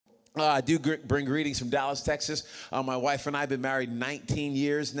I do bring greetings from Dallas, Texas. My wife and I have been married 19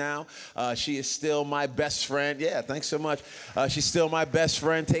 years now. She is still my best friend. Yeah, thanks so much. She's still my best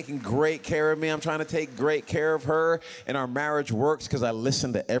friend, taking great care of me. I'm trying to take great care of her, and our marriage works because I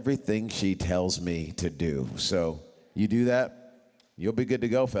listen to everything she tells me to do. So you do that, you'll be good to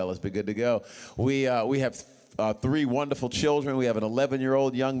go, fellas. Be good to go. We have three wonderful children. We have an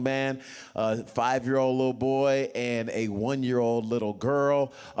 11-year-old young man, a 5-year-old little boy, and a 1-year-old little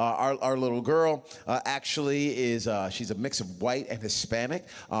girl. Our little girl actually is, she's a mix of white and Hispanic.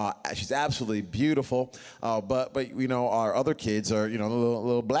 She's absolutely beautiful. But you know, our other kids are, you know,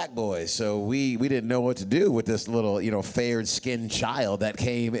 little black boys. So we didn't know what to do with this little, you know, fair-skinned child that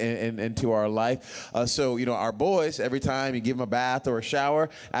came into our life. So, you know, our boys, every time you give them a bath or a shower,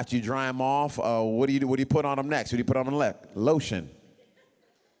 after you dry them off, what do you put on them next? What do you put on them next? Lotion.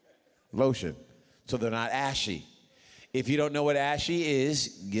 So they're not ashy. If you don't know what ashy is,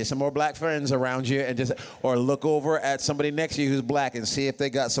 get some more black friends around you and or look over at somebody next to you who's black and see if they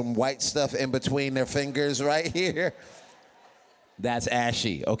got some white stuff in between their fingers right here. That's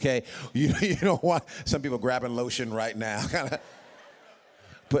ashy, okay? You know what? Some people grabbing lotion right now, kind of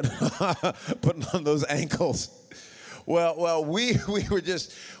putting on those ankles. Well, we had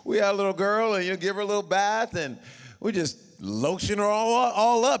a little girl, and you give her a little bath, and we just lotion her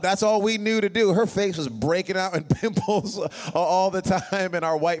all up. That's all we knew to do. Her face was breaking out in pimples all the time, and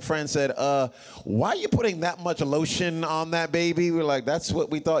our white friend said, why are you putting that much lotion on that baby? We're like, that's what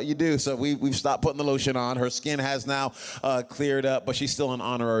we thought you do. So we've stopped putting the lotion on. Her skin has now cleared up, but she's still an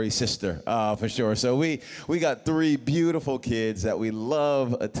honorary sister for sure. So we got three beautiful kids that we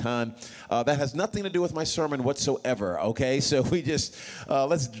love a ton. That has nothing to do with my sermon whatsoever, okay? So we just,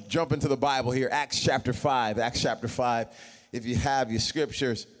 let's jump into the Bible here. Acts chapter 5. If you have your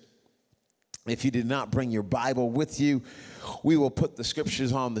scriptures, if you did not bring your Bible with you, we will put the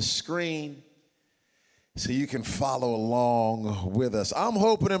scriptures on the screen so you can follow along with us. I'm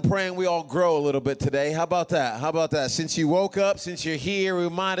hoping and praying we all grow a little bit today. How about that? Since you woke up, since you're here, we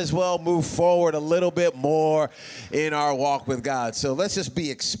might as well move forward a little bit more in our walk with God. So let's just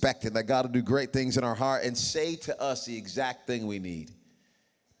be expectant that God will do great things in our heart and say to us the exact thing we need.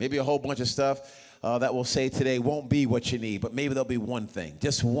 Maybe a whole bunch of stuff that we'll say today won't be what you need, but maybe there'll be one thing,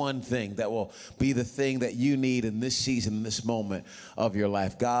 just one thing that will be the thing that you need in this season, in this moment of your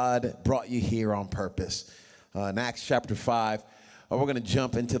life. God brought you here on purpose. In Acts chapter 5, we're going to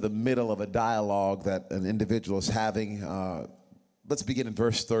jump into the middle of a dialogue that an individual is having. Let's begin in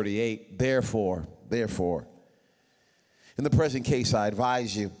verse 38. Therefore, in the present case, I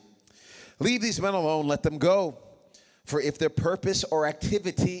advise you, leave these men alone, let them go. For if their purpose or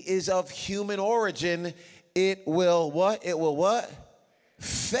activity is of human origin, it will what? It will what?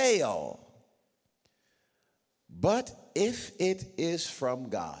 Fail. But if it is from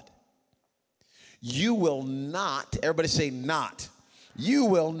God, you will not, everybody say not, you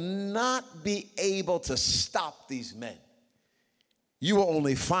will not be able to stop these men. You will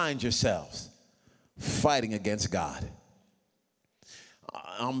only find yourselves fighting against God.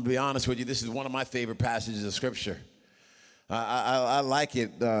 I'm going to be honest with you, this is one of my favorite passages of Scripture. I like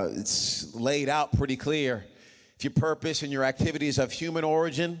it. It's laid out pretty clear. If your purpose and your activity is of human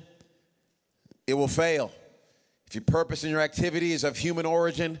origin, it will fail. If your purpose and your activity is of human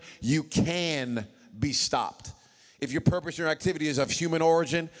origin, you can be stopped. If your purpose and your activity is of human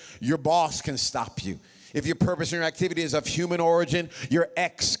origin, your boss can stop you. If your purpose and your activity is of human origin, your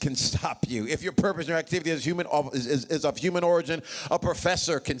ex can stop you. If your purpose and your activity is of human origin, a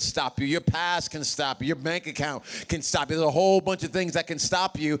professor can stop you. Your past can stop you. Your bank account can stop you. There's a whole bunch of things that can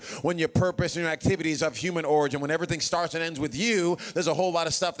stop you when your purpose and your activity is of human origin. When everything starts and ends with you, there's a whole lot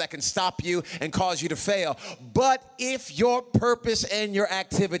of stuff that can stop you and cause you to fail. But if your purpose and your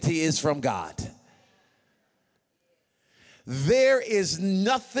activity is from God, there is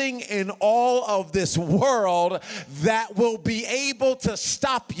nothing in all of this world that will be able to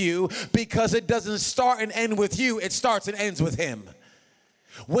stop you, because it doesn't start and end with you. It starts and ends with Him.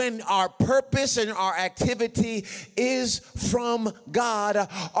 When our purpose and our activity is from God,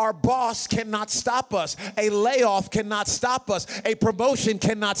 our boss cannot stop us. A layoff cannot stop us. A promotion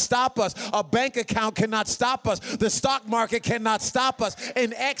cannot stop us. A bank account cannot stop us. The stock market cannot stop us.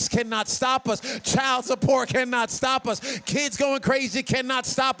 An ex cannot stop us. Child support cannot stop us. Kids going crazy cannot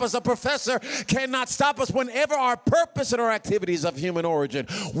stop us. A professor cannot stop us. Whenever our purpose and our activity is of human origin,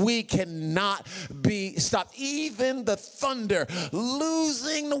 we cannot be stopped. Even the thunder losing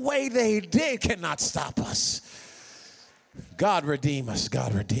the way they did cannot stop us. God redeem us.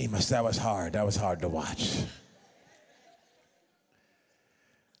 God redeem us. That was hard. That was hard to watch.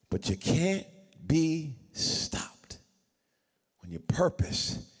 But you can't be stopped when your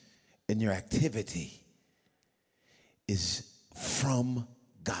purpose and your activity is from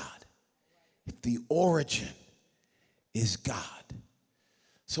God. If the origin is God.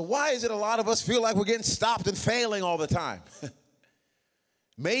 So why is it a lot of us feel like we're getting stopped and failing all the time?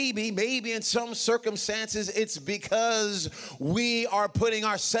 Maybe in some circumstances, it's because we are putting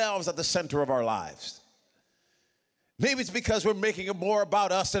ourselves at the center of our lives. Maybe it's because we're making it more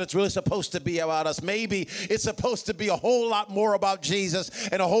about us than it's really supposed to be about us. Maybe it's supposed to be a whole lot more about Jesus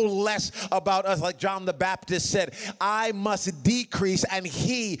and a whole less about us. Like John the Baptist said, I must decrease and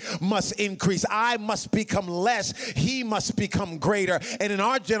he must increase. I must become less. He must become greater. And in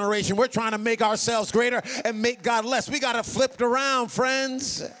our generation, we're trying to make ourselves greater and make God less. We got to flip it around,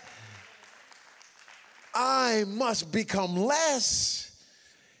 friends. I must become less.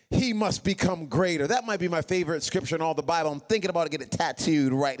 He must become greater. That might be my favorite scripture in all the Bible. I'm thinking about to get it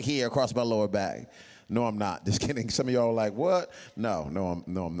tattooed right here across my lower back. No, I'm not. Just kidding. Some of y'all are like, what? No,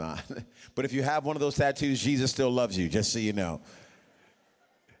 I'm not. But if you have one of those tattoos, Jesus still loves you, just so you know.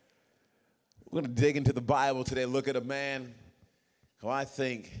 We're going to dig into the Bible today, look at a man who I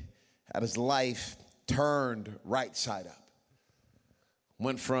think had his life turned right side up.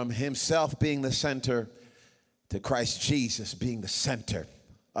 Went from himself being the center to Christ Jesus being the center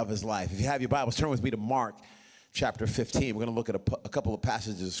of his life. If you have your Bibles, turn with me to Mark chapter 15. We're going to look at a couple of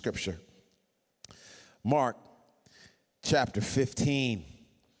passages of scripture. Mark chapter 15.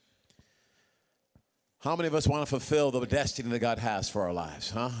 How many of us want to fulfill the destiny that God has for our lives,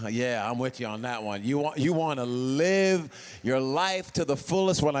 huh? Yeah, I'm with you on that one. You want to live your life to the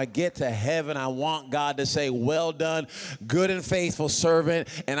fullest. When I get to heaven, I want God to say, well done, good and faithful servant,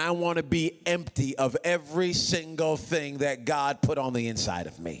 and I want to be empty of every single thing that God put on the inside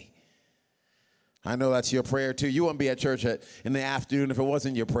of me. I know that's your prayer too. You wouldn't be at church in the afternoon if it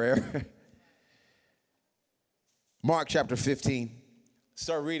wasn't your prayer. Mark chapter 15,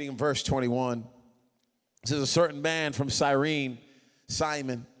 start reading in verse 21. It says, a certain man from Cyrene,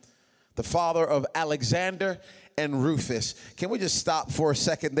 Simon, the father of Alexander and Rufus. Can we just stop for a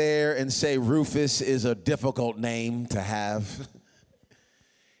second there and say Rufus is a difficult name to have?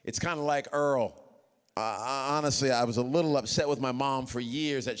 It's kind of like Earl. Honestly, I was a little upset with my mom for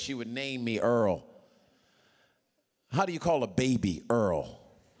years that she would name me Earl. How do you call a baby Earl?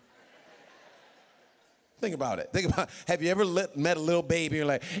 Think about it. Have you ever met a little baby and you're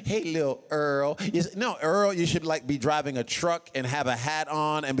like, hey, little Earl? No, Earl, you should like be driving a truck and have a hat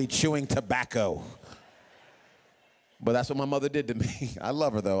on and be chewing tobacco. But that's what my mother did to me. I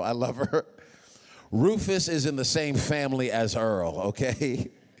love her, though. I love her. Rufus is in the same family as Earl, okay?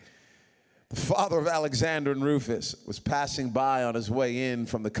 The father of Alexander and Rufus was passing by on his way in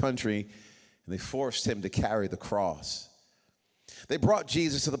from the country, and they forced him to carry the cross. They brought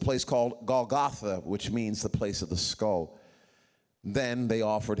Jesus to the place called Golgotha, which means the place of the skull. Then they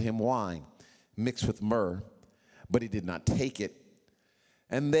offered him wine mixed with myrrh, but he did not take it.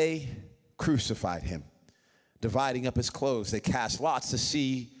 And they crucified him. Dividing up his clothes, they cast lots to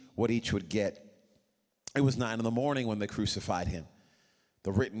see what each would get. It was 9 a.m. when they crucified him.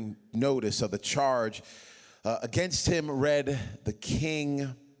 The written notice of the charge against him read, the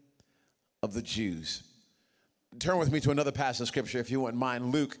King of the Jews. Turn with me to another passage of scripture, if you wouldn't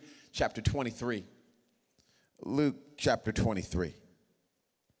mind. Luke chapter 23. Luke chapter 23.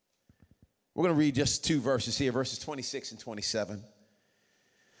 We're going to read just 2 verses here, verses 26 and 27.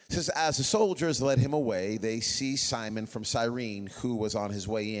 It says, as the soldiers led him away, they seized Simon from Cyrene, who was on his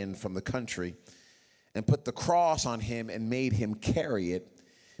way in from the country, and put the cross on him and made him carry it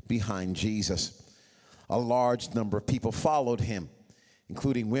behind Jesus. A large number of people followed him,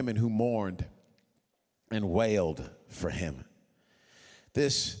 including women who mourned and wailed for him.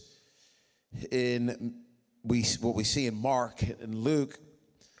 This, what we see in Mark and Luke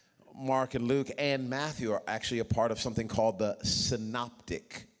and Matthew are actually a part of something called the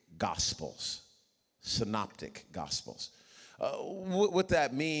Synoptic Gospels. Synoptic Gospels. What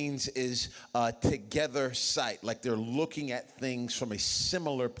that means is together sight, like they're looking at things from a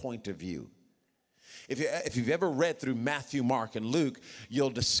similar point of view. If you've ever read through Matthew, Mark, and Luke,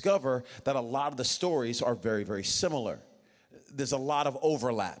 you'll discover that a lot of the stories are very, very similar. There's a lot of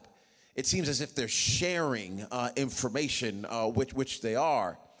overlap. It seems as if they're sharing information, which they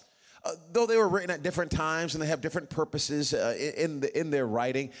are. Though they were written at different times and they have different purposes in their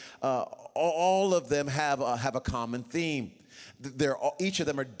writing, all of them have a common theme. Each of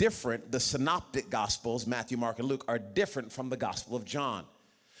them are different. The synoptic gospels, Matthew, Mark, and Luke, are different from the Gospel of John.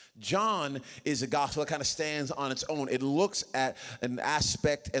 John is a gospel that kind of stands on its own. It looks at an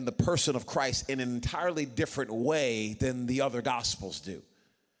aspect and the person of Christ in an entirely different way than the other gospels do.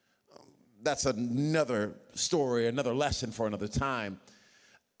 That's another story, another lesson for another time.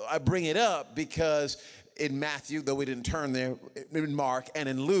 I bring it up because in Matthew, though we didn't turn there, in Mark and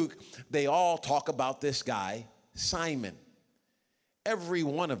in Luke, they all talk about this guy, Simon. Every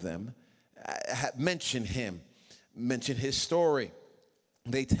one of them mention him, mention his story.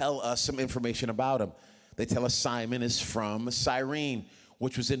 They tell us some information about him. They tell us Simon is from Cyrene,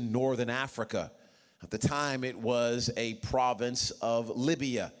 which was in northern Africa. At the time, it was a province of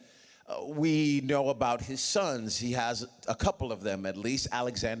Libya. We know about his sons. He has a couple of them, at least,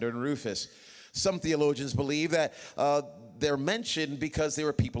 Alexander and Rufus. Some theologians believe that they're mentioned because they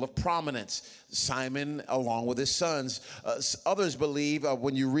were people of prominence. Simon, along with his sons. Others believe,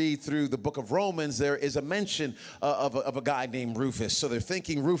 when you read through the book of Romans, there is a mention of a guy named Rufus. So they're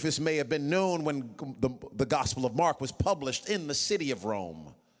thinking Rufus may have been known when the Gospel of Mark was published in the city of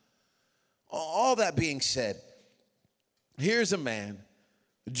Rome. All that being said, here's a man,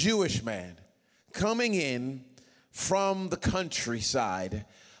 a Jewish man, coming in from the countryside,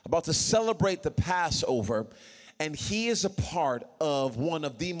 about to celebrate the Passover, and he is a part of one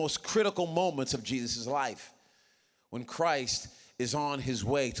of the most critical moments of Jesus' life, when Christ is on his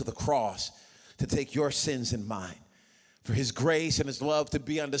way to the cross to take your sins and mine, for his grace and his love to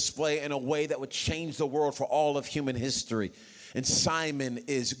be on display in a way that would change the world for all of human history. And Simon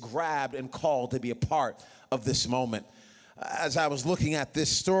is grabbed and called to be a part of this moment. As I was looking at this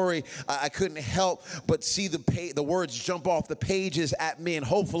story, I couldn't help but see the words jump off the pages at me, and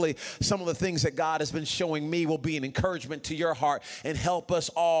hopefully some of the things that God has been showing me will be an encouragement to your heart and help us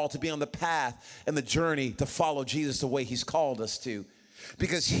all to be on the path and the journey to follow Jesus the way he's called us to.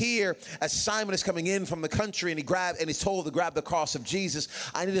 Because here, as Simon is coming in from the country and he's told to grab the cross of Jesus,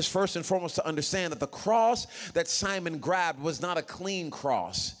 I need us first and foremost to understand that the cross that Simon grabbed was not a clean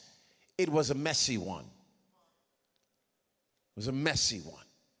cross. It was a messy one. It was a messy one.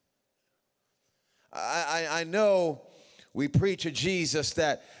 I know we preach a Jesus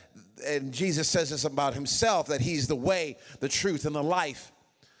that, and Jesus says this about himself, that he's the way, the truth, and the life.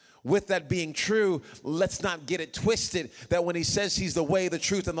 With that being true, let's not get it twisted that when he says he's the way, the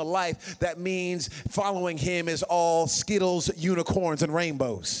truth, and the life, that means following him is all Skittles, unicorns, and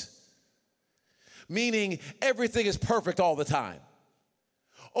rainbows. Meaning everything is perfect all the time.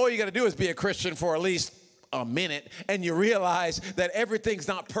 All you got to do is be a Christian for at least a minute, and you realize that everything's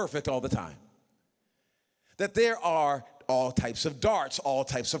not perfect all the time. That there are all types of darts, all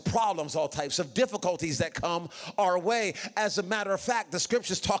types of problems, all types of difficulties that come our way. As a matter of fact, the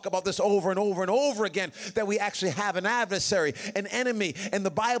scriptures talk about this over and over and over again, that we actually have an adversary, an enemy. And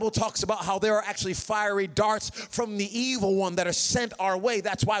the Bible talks about how there are actually fiery darts from the evil one that are sent our way.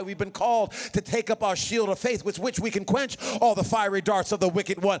 That's why we've been called to take up our shield of faith, with which we can quench all the fiery darts of the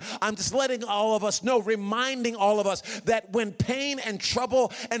wicked one. I'm just letting all of us know, reminding all of us that when pain and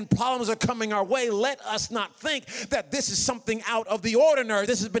trouble and problems are coming our way, let us not think that this is something out of the ordinary.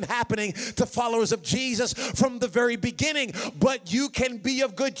 This has been happening to followers of Jesus from the very beginning. But you can be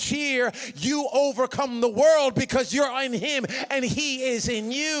of good cheer. You overcome the world because you're in him and he is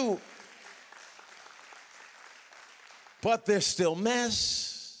in you. But there's still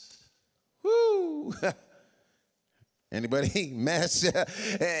mess. Woo! Anybody mess?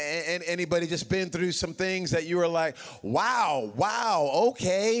 Anybody just been through some things that you were like, wow,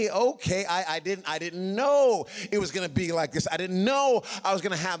 okay. I didn't know it was going to be like this. I didn't know I was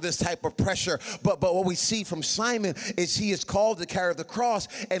going to have this type of pressure. But what we see from Simon is he is called to carry the cross,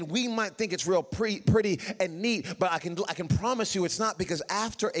 and we might think it's real pretty and neat, but I can promise you it's not, because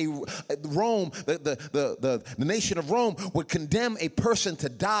after Rome, the nation of Rome would condemn a person to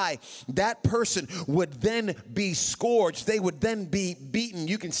die, that person would then be scourged. They would then be beaten.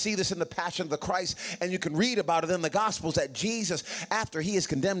 You can see this in the Passion of the Christ, and you can read about it in the Gospels, that Jesus, after he is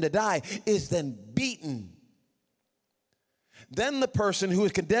condemned to die, is then beaten. Then the person who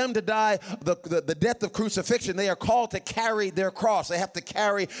is condemned to die, the death of crucifixion, they are called to carry their cross. They have to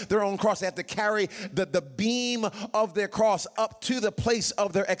carry their own cross. They have to carry the beam of their cross up to the place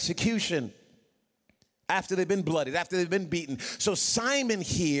of their execution, after they've been bloodied, after they've been beaten. So Simon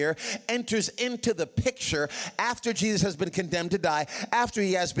here enters into the picture after Jesus has been condemned to die, after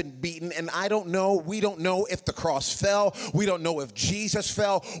he has been beaten. And we don't know if the cross fell. We don't know if Jesus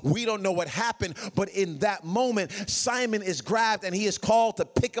fell. We don't know what happened. But in that moment, Simon is grabbed and he is called to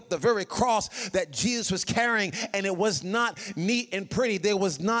pick up the very cross that Jesus was carrying. And it was not neat and pretty. There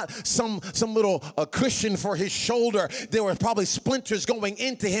was not some little cushion for his shoulder. There were probably splinters going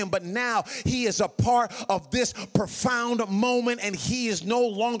into him. But now he is a part of this profound moment, and he is no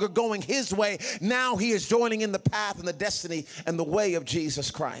longer going his way. Now he is joining in the path and the destiny and the way of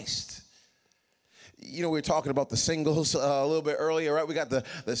Jesus Christ. You know, we were talking about the singles a little bit earlier, right? We got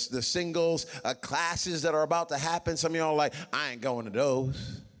the singles classes that are about to happen. Some of y'all are like, I ain't going to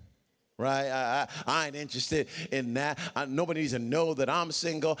those. right? I ain't interested in that. Nobody needs to know that I'm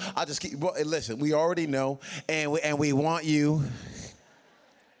single. I'll just keep, well, listen, we already know, and we want you.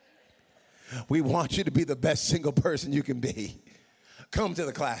 We want you to be the best single person you can be. Come to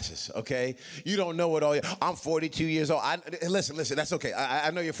the classes, okay? You don't know what all I'm 42 years old. Listen, that's okay.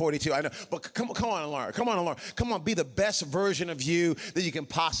 I know you're 42. I know, but come on and learn. Come on and learn. Come on, be the best version of you that you can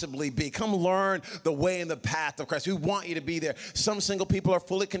possibly be. Come learn the way and the path of Christ. We want you to be there. Some single people are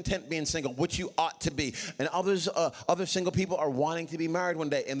fully content being single, which you ought to be. And other single people are wanting to be married one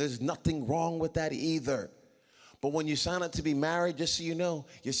day, and there's nothing wrong with that either. But when you sign up to be married, just so you know,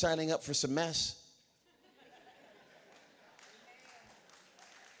 you're signing up for some mess.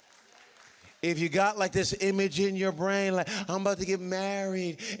 If you got like this image in your brain, like I'm about to get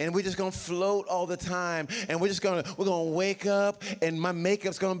married and we're just gonna float all the time and we're gonna wake up and my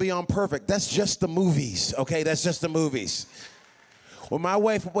makeup's gonna be on perfect. That's just the movies, okay? That's just the movies. When my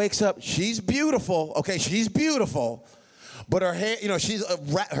wife wakes up, she's beautiful, okay? She's beautiful. But her hair,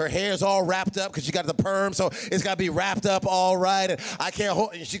 her hair's all wrapped up because she got the perm, so it's got to be wrapped up all right. And I can't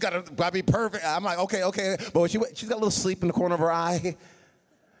hold. She got to be perfect. I'm like, okay. But she's got a little sleep in the corner of her eye.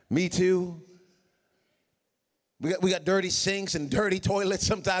 Me too. We got dirty sinks and dirty toilets.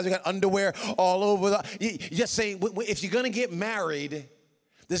 Sometimes we got underwear all over. You're just saying, if you're going to get married,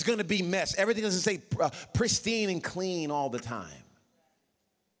 there's going to be mess. Everything doesn't stay pristine and clean all the time.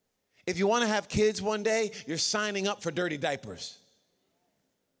 If you want to have kids one day, you're signing up for dirty diapers.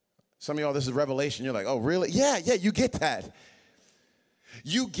 Some of y'all, this is revelation. You're like, oh, really? Yeah, you get that.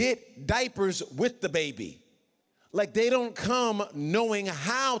 You get diapers with the baby. Like they don't come knowing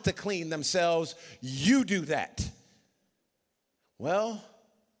how to clean themselves. You do that. Well,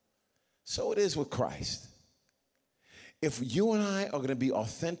 so it is with Christ. If you and I are going to be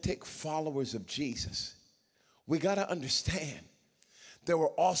authentic followers of Jesus, we got to understand that we're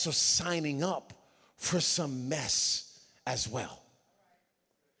also signing up for some mess as well.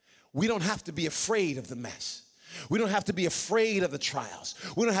 We don't have to be afraid of the mess. We don't have to be afraid of the trials.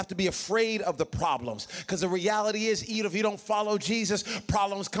 We don't have to be afraid of the problems. Because the reality is, even if you don't follow Jesus,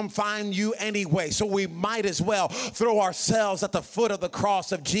 problems come find you anyway. So we might as well throw ourselves at the foot of the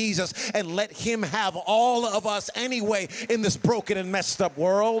cross of Jesus and let him have all of us anyway in this broken and messed up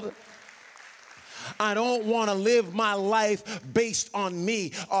world. I don't want to live my life based on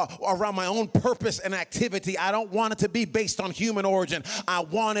me, around my own purpose and activity. I don't want it to be based on human origin. I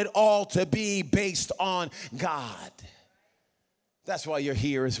want it all to be based on God. That's why you're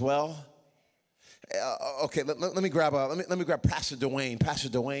here as well. Okay, let me grab Pastor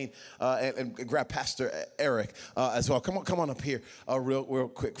Dwayne, and grab Pastor Eric as well. Come on up here real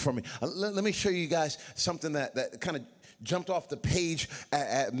quick for me. Let me show you guys something that kind of jumped off the page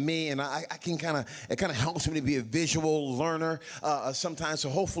at me, and it kind of helps me to be a visual learner sometimes. So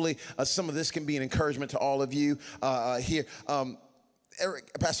hopefully some of this can be an encouragement to all of you here.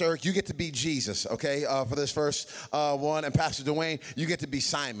 Pastor Eric, you get to be Jesus, okay, for this first one. And Pastor Dwayne, you get to be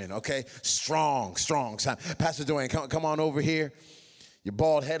Simon, okay? Strong Simon. Pastor Dwayne, come on over here. Your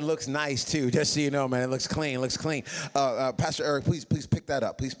bald head looks nice, too, just so you know, man. It looks clean, Pastor Eric, please pick that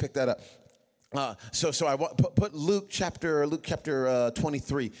up. So I put Luke chapter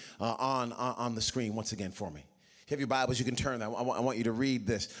 23 on the screen once again for me. If you have your Bibles, you can turn that. I want you to read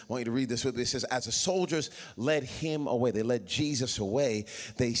this. I want you to read this with me. It says, as the soldiers led him away, they led Jesus away,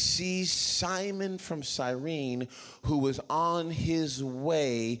 they seized Simon from Cyrene, who was on his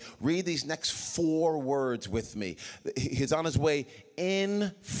way. Read these next 4 words with me. He's on his way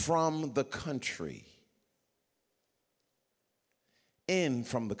in from the country. In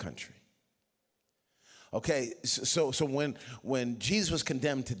from the country. Okay, so when Jesus was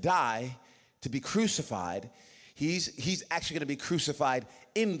condemned to die, to be crucified, he's actually going to be crucified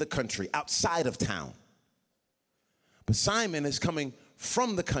in the country, outside of town. But Simon is coming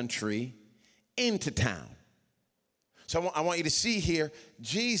from the country into town. So I want you to see here,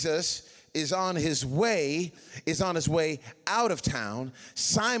 Jesus is on his way out of town.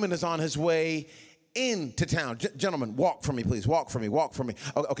 Simon is on his way into town. Gentlemen, walk for me, please. Walk for me.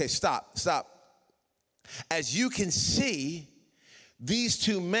 Okay, stop. As you can see, these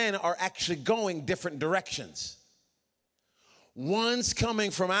 2 men are actually going different directions. One's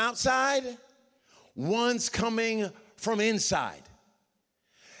coming from outside, one's coming from inside.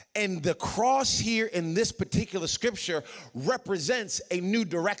 And the cross here in this particular scripture represents a new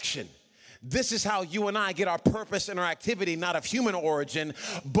direction. This is how you and I get our purpose and our activity, not of human origin,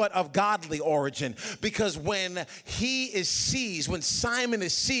 but of godly origin. Because when he is seized, when Simon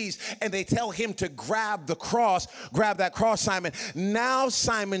is seized, and they tell him to grab that cross, Simon, now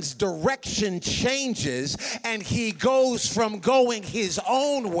Simon's direction changes, and he goes from going his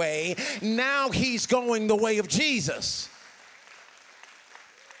own way, now he's going the way of Jesus.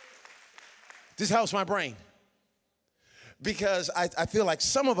 This helps my brain. Because I feel like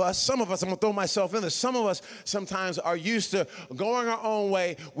some of us, I'm going to throw myself in there, some of us sometimes are used to going our own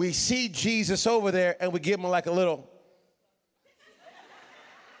way. We see Jesus over there and we give him like a little.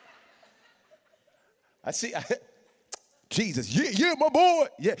 Jesus, yeah, my boy.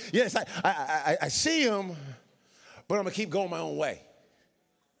 Yes, I see him, but I'm going to keep going my own way.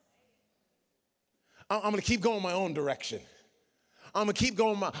 I'm going to keep going my own direction. I'm going to keep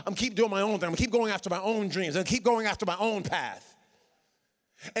doing my own thing. I'm going to keep going after my own dreams. I'm going to keep going after my own path.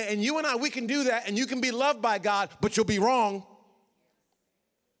 And you and I, we can do that, and you can be loved by God, but you'll be wrong.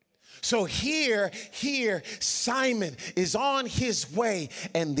 So here, Simon is on his way,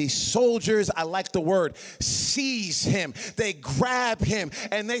 and the soldiers, I like the word, seize him. They grab him,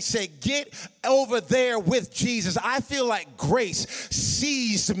 and they say, get over there with Jesus. I feel like grace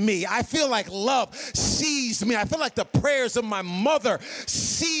seized me. I feel like love seized me. I feel like the prayers of my mother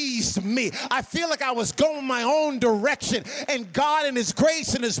seized me. I feel like I was going my own direction, and God in his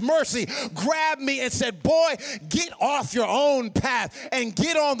grace and his mercy grabbed me and said, boy, get off your own path and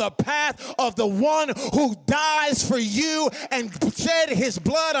get on the path of the one who dies for you and shed his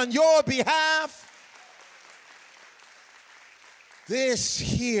blood on your behalf. This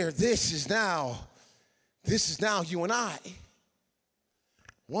is now you and I,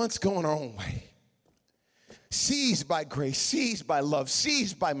 once going our own way, seized by grace, seized by love,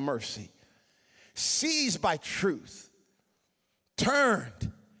 seized by mercy, seized by truth,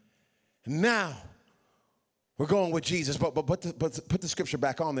 turned. Now we're going with Jesus, but put the scripture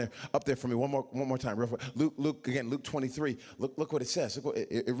back on there, up there for me one more time, real quick. Luke 23. Look what it says. Look what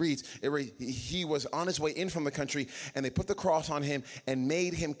it reads. He was on his way in from the country, and they put the cross on him and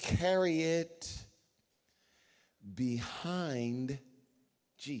made him carry it behind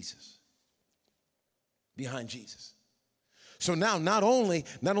Jesus. Behind Jesus. So now, not only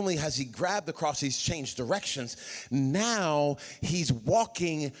has he grabbed the cross, he's changed directions. Now he's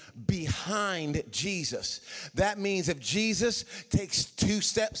walking behind Jesus. That means if Jesus takes 2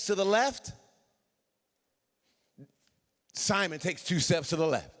 steps to the left, Simon takes 2 steps to the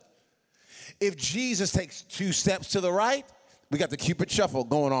left. If Jesus takes 2 steps to the right, we got the Cupid shuffle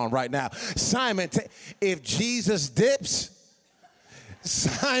going on right now. If Jesus dips,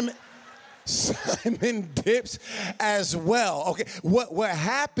 Simon dips as well. Okay, what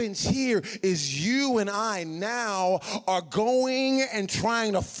happens here is you and I now are going and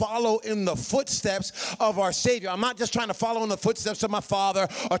trying to follow in the footsteps of our Savior. I'm not just trying to follow in the footsteps of my father,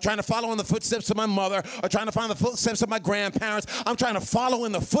 or trying to follow in the footsteps of my mother, or trying to follow in the footsteps of my grandparents. I'm trying to follow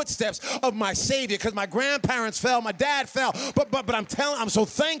in the footsteps of my Savior, because my grandparents fell, my dad fell, but I'm so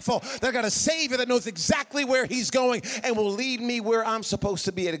thankful that I got a Savior that knows exactly where he's going and will lead me where I'm supposed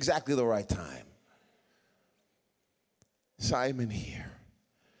to be at exactly the right time. Simon here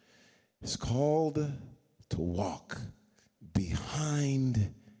is called to walk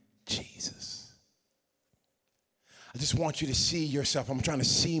behind Jesus. I just want you to see yourself. I'm trying to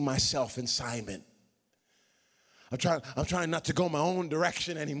see myself in Simon. I'm trying not to go my own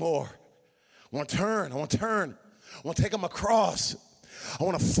direction anymore. I want to turn. I want to take him across. I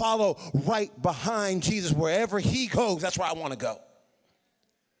want to follow right behind Jesus. Wherever he goes, that's where I want to go.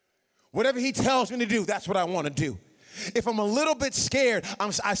 Whatever he tells me to do, that's what I want to do. If I'm a little bit scared,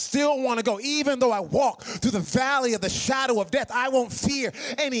 I still want to go. Even though I walk through the valley of the shadow of death, I won't fear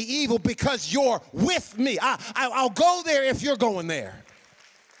any evil because you're with me. I'll go there if you're going there.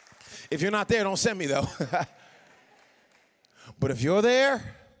 If you're not there, don't send me, though. But if you're there,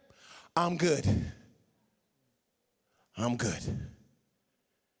 I'm good. I'm good.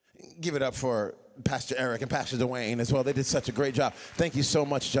 Give it up for Pastor Eric and Pastor Dwayne as well. They did such a great job. Thank you so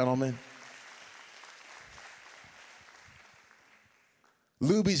much, gentlemen.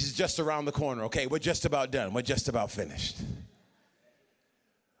 Luby's is just around the corner, okay? We're just about done. We're just about finished.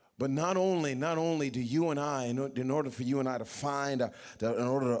 But not only do you and I, in order for you and I to find, in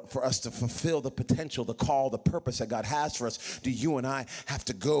order for us to fulfill the potential, the call, the purpose that God has for us, do you and I have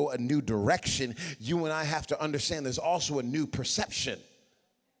to go a new direction. You and I have to understand there's also a new perception.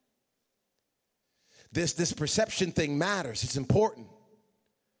 This perception thing matters. It's important.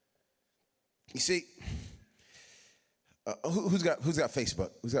 You see, who's got Facebook?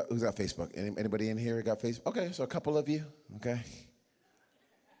 Who's got Facebook? Anybody in here got Facebook? Okay, so a couple of you. Okay.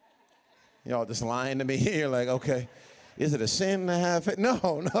 Y'all just lying to me. You're like, okay, is it a sin to have it?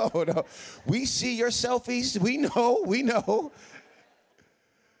 No. We see your selfies. We know.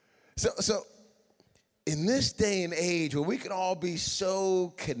 So in this day and age where we can all be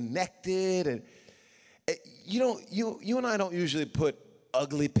so connected, and you and I don't usually put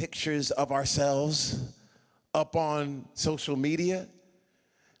ugly pictures of ourselves up on social media.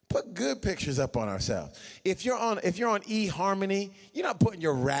 Put good pictures up on ourselves. If you're on eHarmony, you're not putting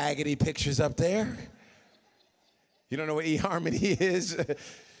your raggedy pictures up there. You don't know what eHarmony is?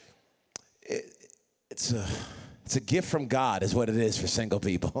 It's a gift from God is what it is for single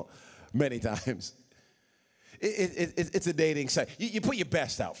people many times. It's a dating site. You put your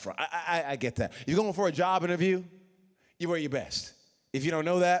best out front. I get that. You're going for a job interview, you wear your best. If you don't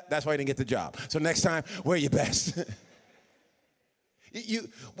know that, that's why you didn't get the job. So next time, wear your best.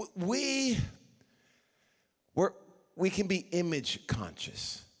 We can be image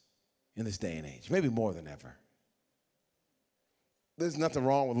conscious in this day and age, maybe more than ever. There's nothing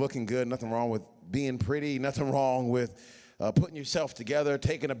wrong with looking good, nothing wrong with being pretty, nothing wrong with putting yourself together,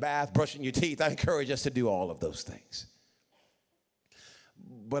 taking a bath, brushing your teeth. I encourage us to do all of those things.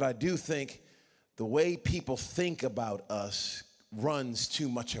 But I do think the way people think about us runs too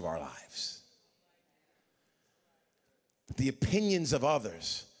much of our lives. The opinions of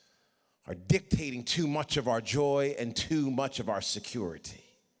others are dictating too much of our joy and too much of our security.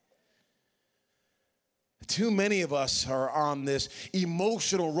 Too many of us are on this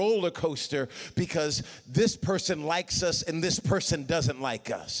emotional roller coaster because this person likes us and this person doesn't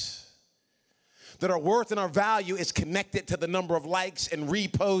like us. That our worth and our value is connected to the number of likes and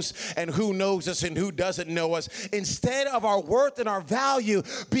reposts and who knows us and who doesn't know us, instead of our worth and our value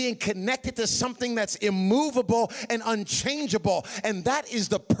being connected to something that's immovable and unchangeable, and that is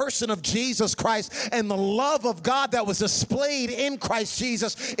the person of Jesus Christ and the love of God that was displayed in Christ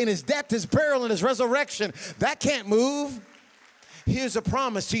Jesus in his death, his burial, and his resurrection. That can't move. Here's a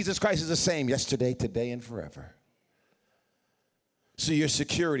promise: Jesus Christ is the same yesterday, today, and forever. So your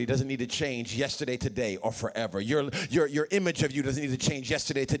security doesn't need to change yesterday, today, or forever. Your image of you doesn't need to change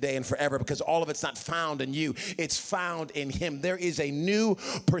yesterday, today, and forever, because all of it's not found in you. It's found in him. There is a new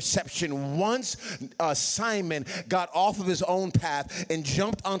perception. Once Simon got off of his own path and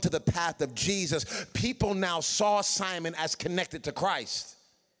jumped onto the path of Jesus, people now saw Simon as connected to Christ.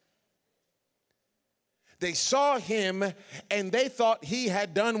 They saw him and they thought he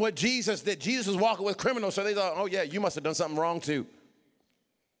had done what Jesus did. Jesus was walking with criminals, so they thought, oh yeah, you must have done something wrong too.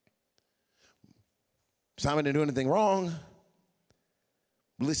 Simon didn't do anything wrong,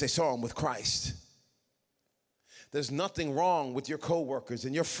 but at least they saw him with Christ. There's nothing wrong with your coworkers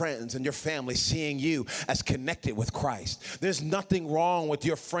and your friends and your family seeing you as connected with Christ. There's nothing wrong with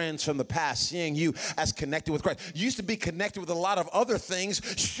your friends from the past seeing you as connected with Christ. You used to be connected with a lot of other things.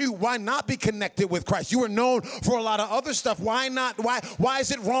 Shoot, why not be connected with Christ? You were known for a lot of other stuff. Why not? Why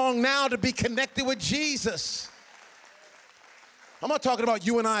is it wrong now to be connected with Jesus? I'm not talking about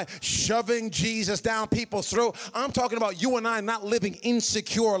you and I shoving Jesus down people's throat. I'm talking about you and I not living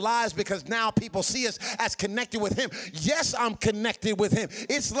insecure lives because now people see us as connected with him. Yes, I'm connected with him.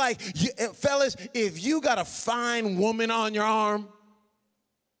 It's like, fellas, if you got a fine woman on your arm,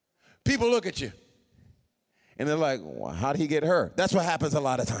 people look at you and they're like, well, how did he get her? That's what happens a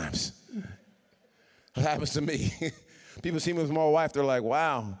lot of times. It happens to me. People see me with my wife, they're like,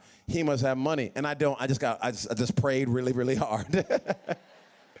 wow, he must have money. And I don't. I just prayed really, really hard.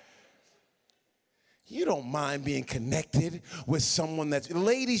 You don't mind being connected with someone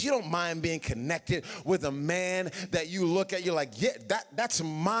ladies, you don't mind being connected with a man that you look at, you're like, yeah, that's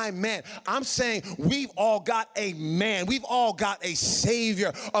my man. I'm saying we've all got a man. We've all got a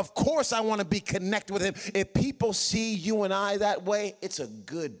savior. Of course I want to be connected with him. If people see you and I that way, it's a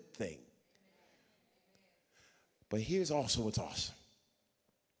good thing. But here's also what's awesome.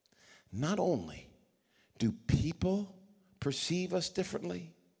 Not only do people perceive us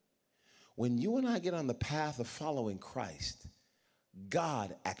differently, when you and I get on the path of following Christ,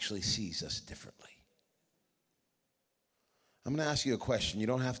 God actually sees us differently. I'm going to ask you a question. You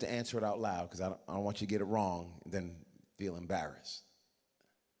don't have to answer it out loud because I don't want you to get it wrong and then feel embarrassed.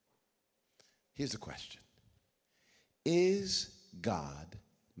 Here's the question. Is God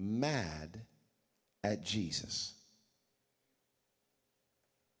mad at Jesus?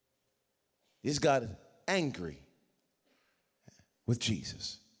 Is God angry with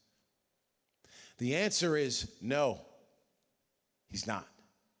Jesus? The answer is no, he's not.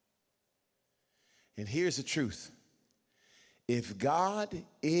 And here's the truth. If God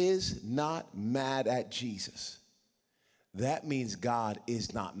is not mad at Jesus, that means God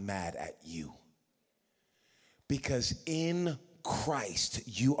is not mad at you. Because in Christ,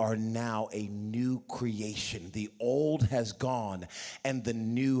 you are now a new creation. The old has gone and the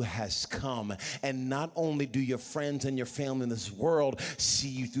new has come. And not only do your friends and your family in this world see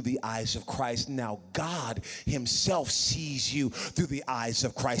you through the eyes of Christ, now God himself sees you through the eyes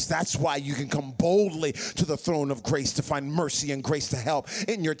of Christ. That's why you can come boldly to the throne of grace to find mercy and grace to help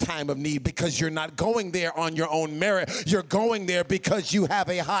in your time of need, because you're not going there on your own merit. You're going there because you have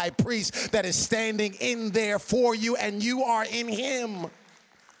a high priest that is standing in there for you, and you are in him.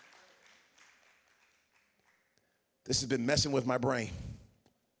 This has been messing with my brain,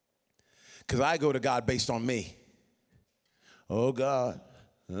 because I go to God based on me. Oh God,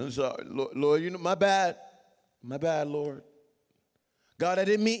 I'm sorry, Lord, you know, my bad, Lord. God, I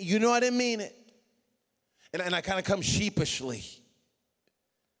didn't mean, I didn't mean it. And I kind of come sheepishly.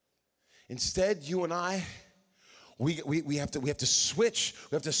 Instead, you and I, we have to switch.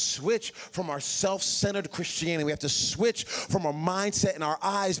 We have to switch from our self-centered Christianity. We have to switch from our mindset and our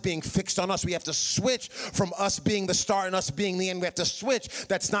eyes being fixed on us. We have to switch from us being the start and us being the end. We have to switch.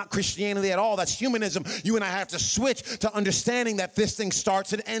 That's not Christianity at all. That's humanism. You and I have to switch to understanding that this thing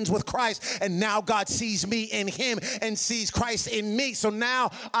starts and ends with Christ. And now God sees me in him and sees Christ in me. So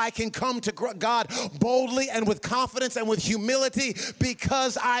now I can come to God boldly and with confidence and with humility,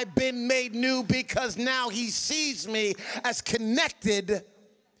 because I've been made new, because now he sees me as connected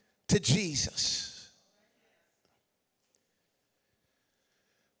to Jesus.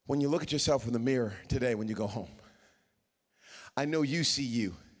 When you look at yourself in the mirror today when you go home, I know you see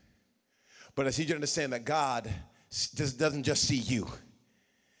you, but I need you to understand that God doesn't just see you.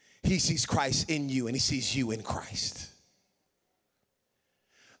 He sees Christ in you, and he sees you in Christ.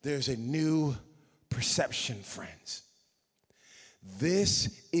 There's a new perception, friends.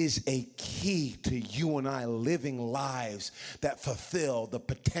 This is a key to you and I living lives that fulfill the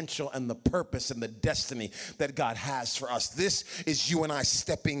potential and the purpose and the destiny that God has for us. This is you and I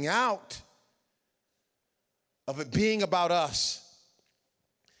stepping out of it being about us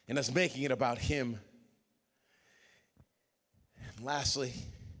and us making it about him. And lastly,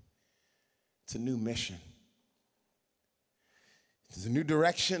 it's a new mission. It's a new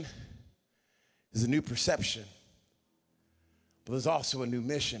direction. It's a new perception. But there's also a new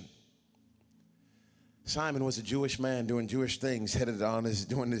mission. Simon was a Jewish man doing Jewish things, headed on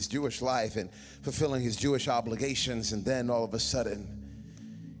doing his Jewish life and fulfilling his Jewish obligations, and then all of a sudden,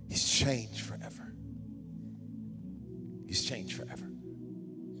 he's changed forever. He's changed forever.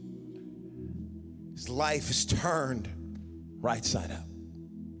 His life is turned right side up.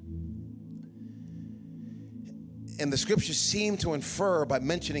 And the scriptures seem to infer by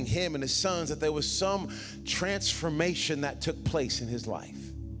mentioning him and his sons that there was some transformation that took place in his life.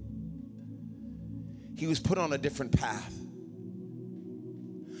 He was put on a different path.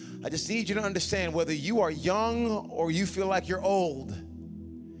 I just need you to understand, whether you are young or you feel like you're old,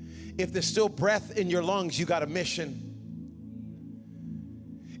 if there's still breath in your lungs, you got a mission.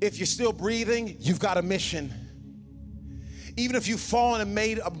 If you're still breathing, you've got a mission. Even if you've fallen and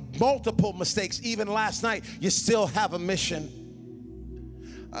made multiple mistakes, even last night, you still have a mission.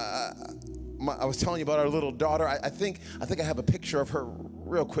 I was telling you about our little daughter. I think I have a picture of her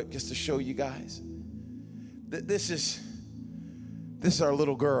real quick just to show you guys. This is our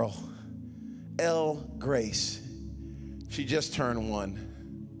little girl, Elle Grace. She just turned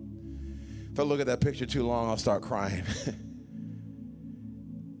 1. If I look at that picture too long, I'll start crying.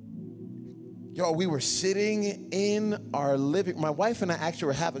 Y'all, we were sitting in our living. My wife and I actually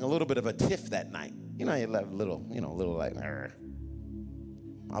were having a little bit of a tiff that night. You know, you have a little like, I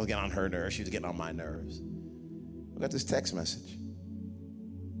was getting on her nerves. She was getting on my nerves. We got this text message.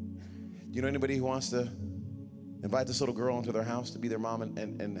 Do you know anybody who wants to invite this little girl into their house to be their mom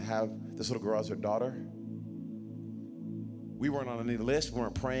and have this little girl as their daughter? We weren't on any list. We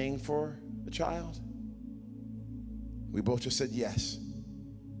weren't praying for a child. We both just said yes.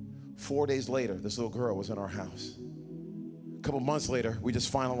 4 days later, this little girl was in our house. A couple months later, we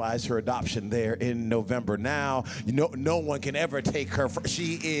just finalized her adoption there in November. Now, no one can ever take her.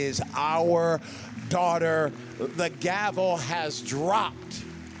 She is our daughter. The gavel has dropped.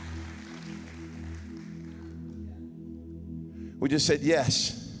 We just said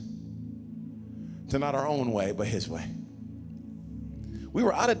yes to not our own way, but his way. We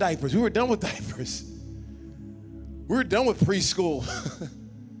were out of diapers. We were done with diapers. We were done with preschool.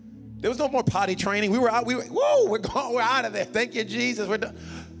 There was no more potty training. We were out. We're gone. We're out of there. Thank you, Jesus. We're done.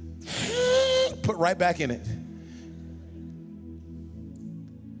 Put right back in it.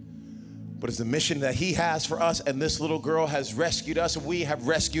 But it's the mission that he has for us, and this little girl has rescued us, and we have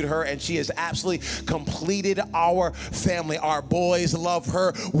rescued her, and she has absolutely completed our family. Our boys love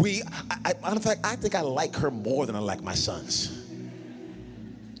her. In fact, I think I like her more than I like my sons.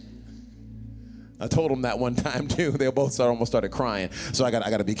 I told them that one time too. They both almost started crying. So I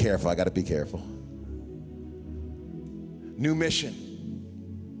got to be careful. I got to be careful. New mission.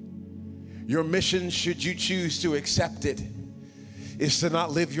 Your mission, should you choose to accept it, is to not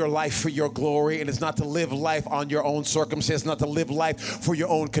live your life for your glory, and it's not to live life on your own circumstances, not to live life for your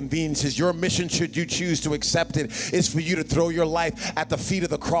own conveniences. Your mission, should you choose to accept it, is for you to throw your life at the feet of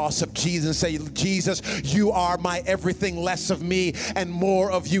the cross of Jesus and say, Jesus, you are my everything, less of me and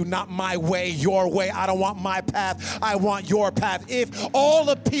more of you, not my way, your way. I don't want my path, I want your path. If all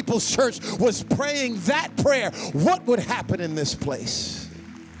of People's Church was praying that prayer, what would happen in this place?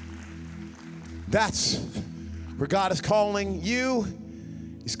 That's where God is calling you.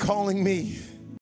 He's calling me.